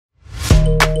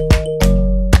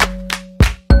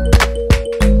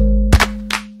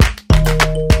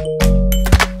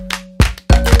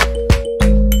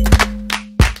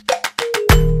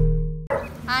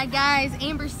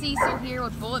here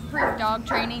with Bulletproof Dog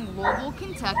Training, Louisville,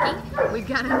 Kentucky. We've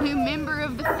got a new member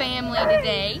of the family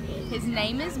today. His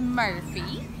name is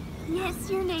Murphy. Yes,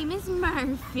 your name is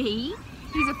Murphy.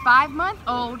 He's a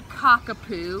 5-month-old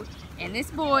Cockapoo, and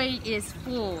this boy is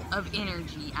full of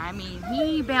energy. I mean,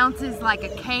 he bounces like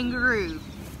a kangaroo.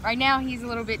 Right now, he's a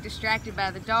little bit distracted by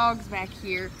the dogs back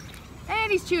here,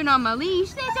 and he's chewing on my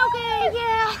leash. That's okay,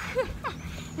 yeah.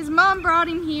 His mom brought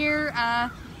him here.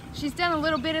 She's done a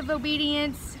little bit of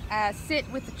obedience, sit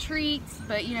with the treats,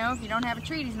 but you know, if you don't have a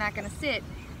treat, he's not gonna sit.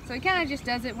 So he kind of just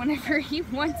does it whenever he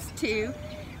wants to.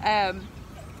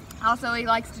 Also, he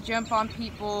likes to jump on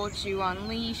people, chew on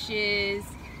leashes.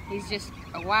 He's just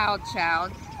a wild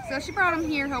child. So she brought him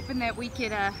here hoping that we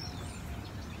could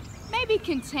maybe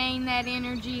contain that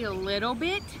energy a little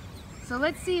bit. So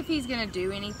let's see if he's gonna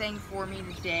do anything for me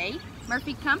today.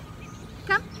 Murphy, come,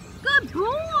 come. Good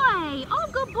boy. Oh,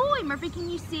 good boy. Murphy, can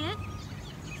you sit?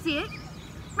 Sit.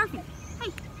 Murphy,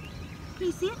 hey, can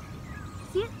you sit?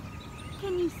 Sit.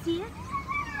 Can you sit?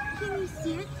 Can you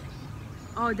sit?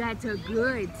 Oh, that's a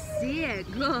good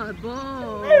sit. Good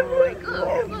boy.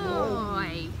 Good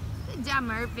boy. Good job,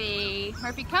 Murphy.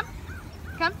 Murphy, come.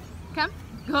 Come. Come.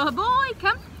 Good boy.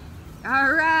 Come.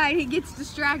 All right. He gets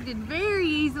distracted very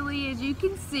easily, as you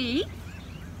can see.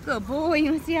 Good boy.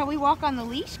 You want to see how we walk on the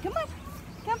leash? Come on.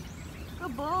 Come.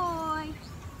 Good boy.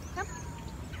 Come.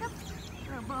 Come.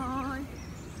 Good boy.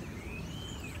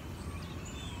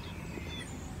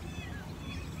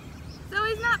 So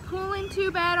he's not pulling too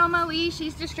bad on my leash.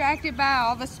 He's distracted by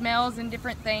all the smells and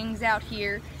different things out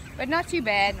here. But not too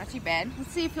bad, not too bad.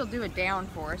 Let's see if he'll do a down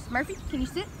for us. Murphy, can you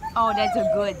sit? Oh, that's a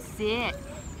good sit.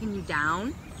 Can you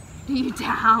down? Do you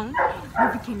down?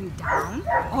 Murphy, can you down?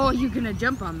 Oh, you're gonna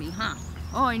jump on me, huh?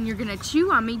 Oh, and you're gonna chew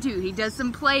on me too. He does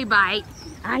some play bite.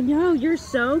 I know, you're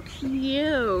so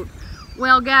cute.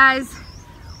 Well, guys,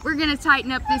 we're gonna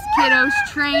tighten up this kiddo's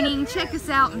training. Check us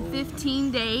out in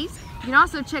 15 days. You can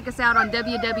also check us out on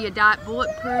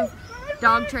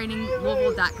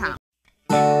www.bulletproofdogtraininglouisville.com.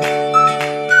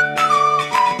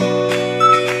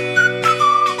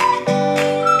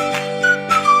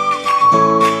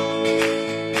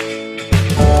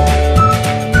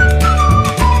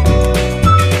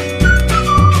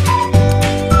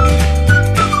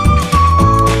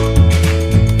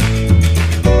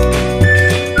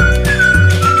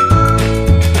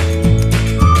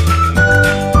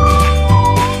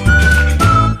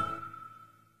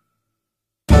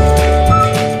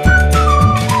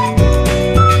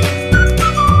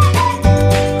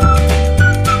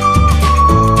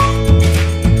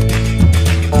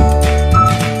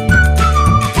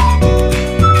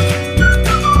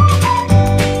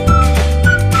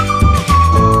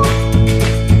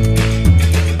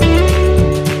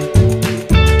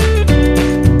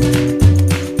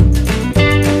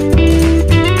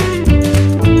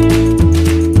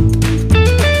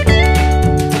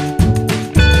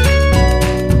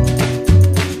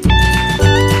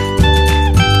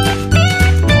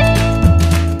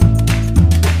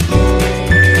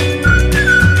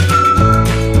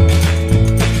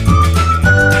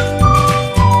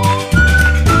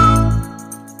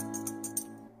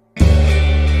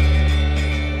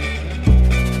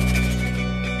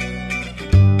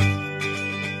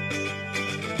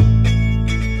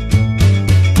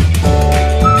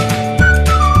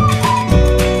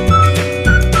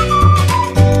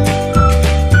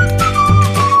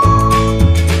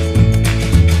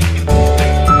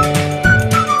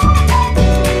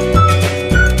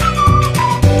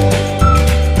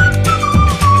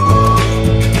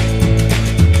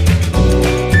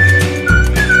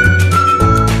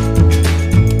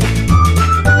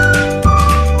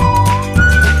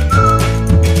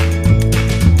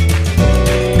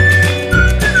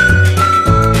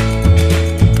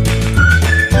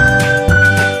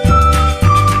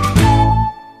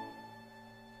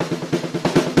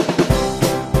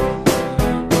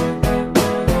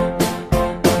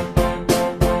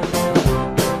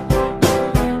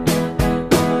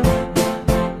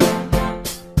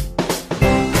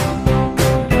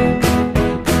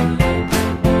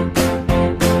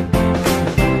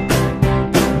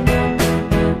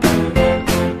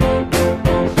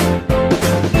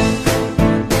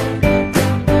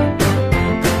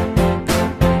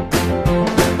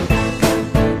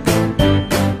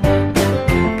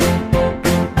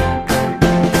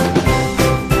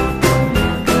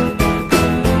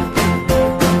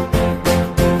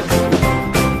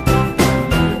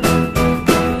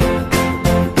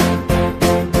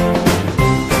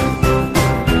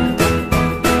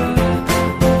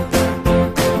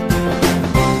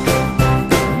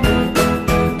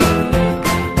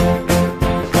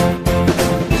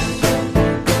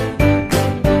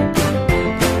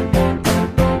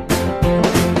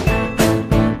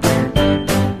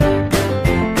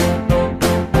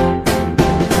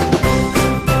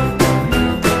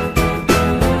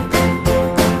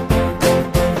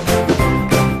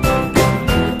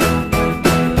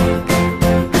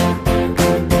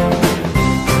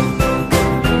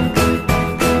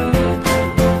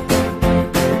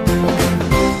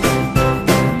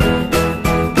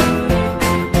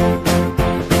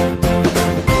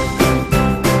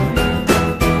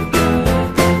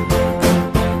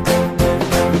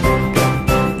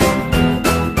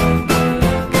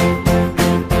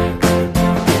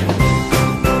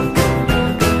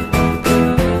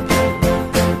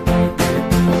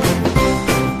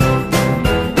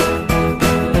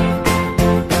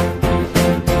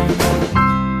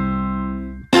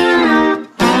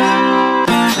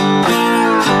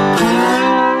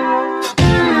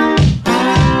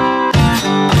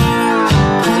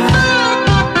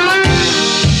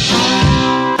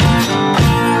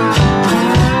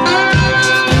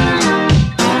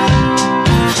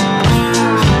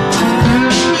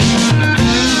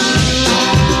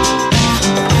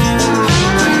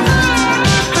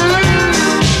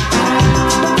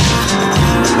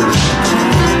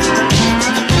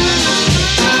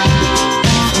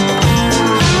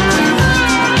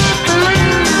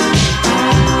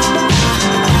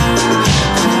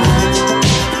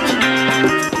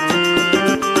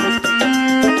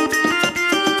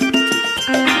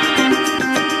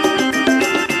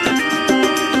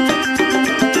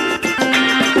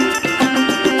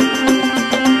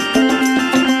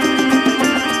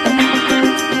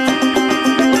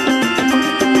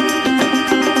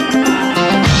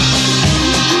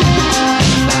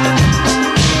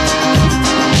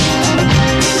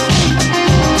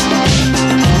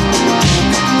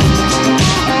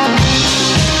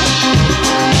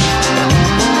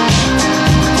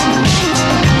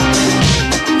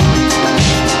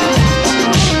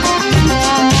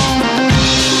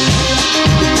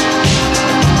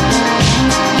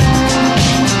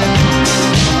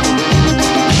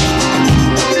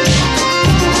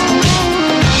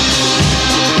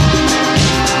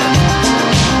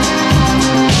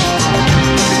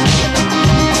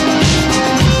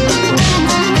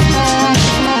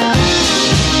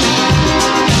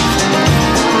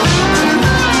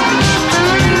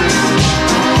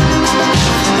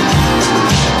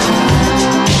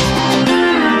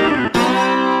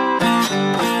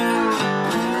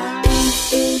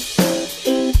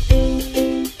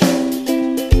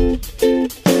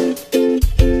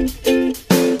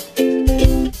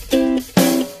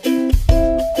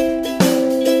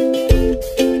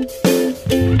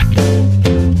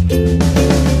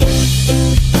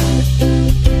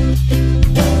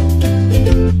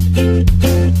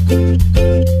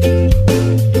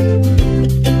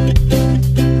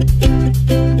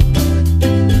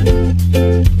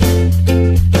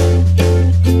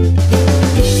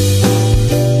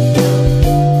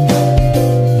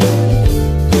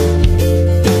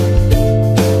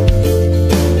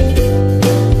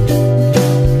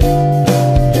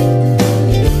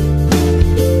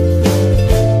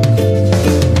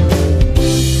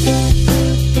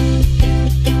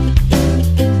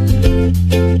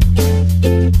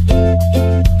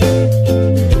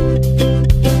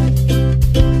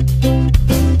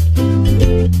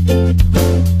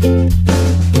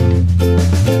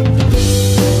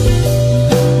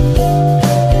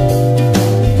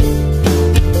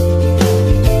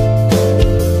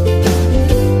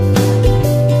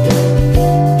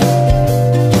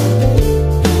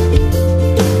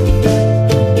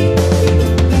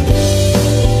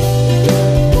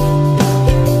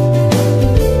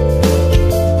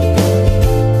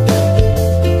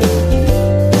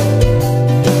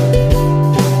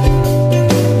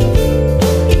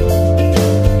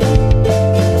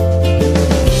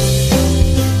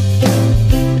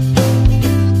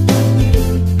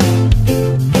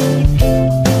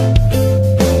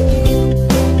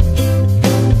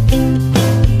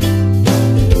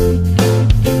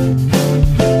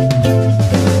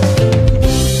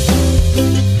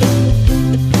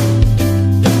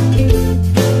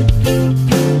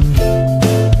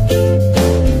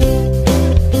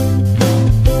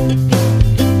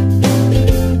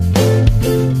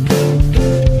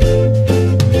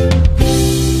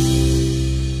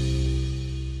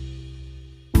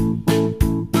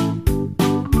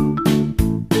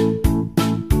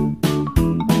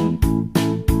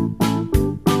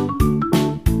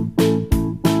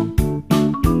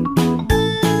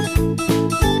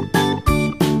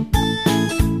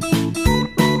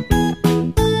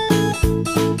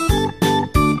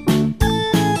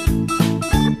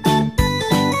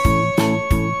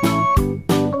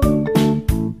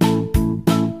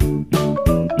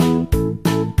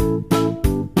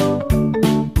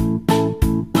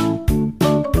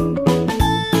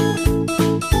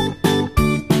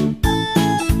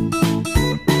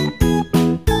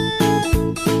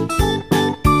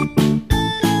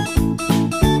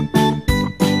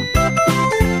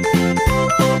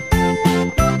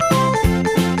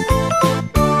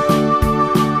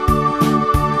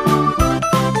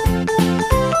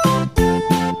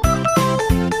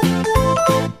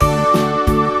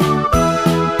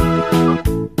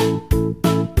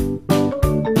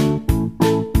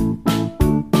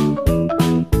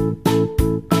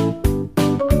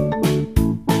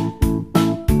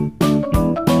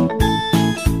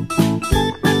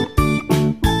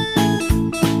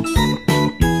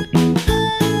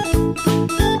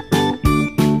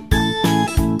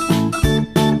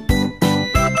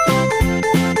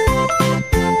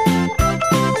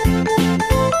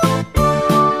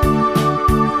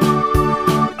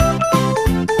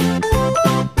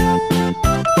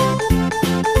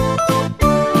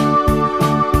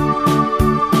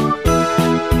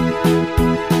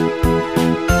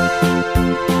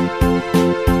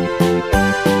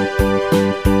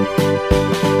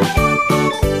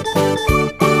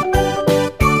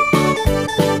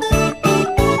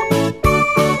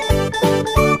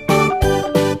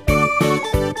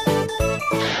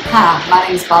 My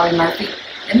name is Bobby Murphy,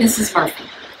 and this is Murphy.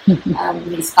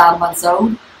 He's 5 months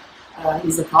old.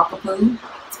 He's a Cockapoo.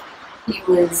 He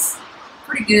was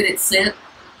pretty good at sit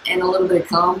and a little bit of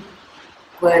calm,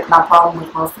 but my problem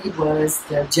with Murphy was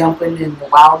the jumping and the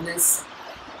wildness.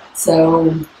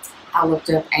 So I looked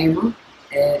up Amber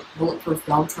at Bulletproof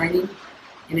Dog Training,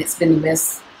 and it's been the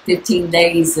best 15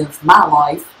 days of my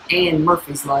life and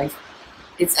Murphy's life.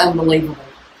 It's unbelievable.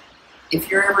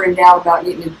 If you're ever in doubt about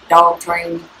getting a dog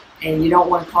trained and you don't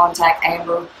want to contact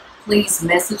Amber, please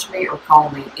message me or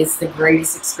call me. It's the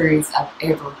greatest experience I've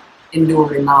ever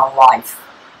endured in my life.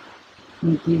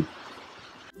 Thank you.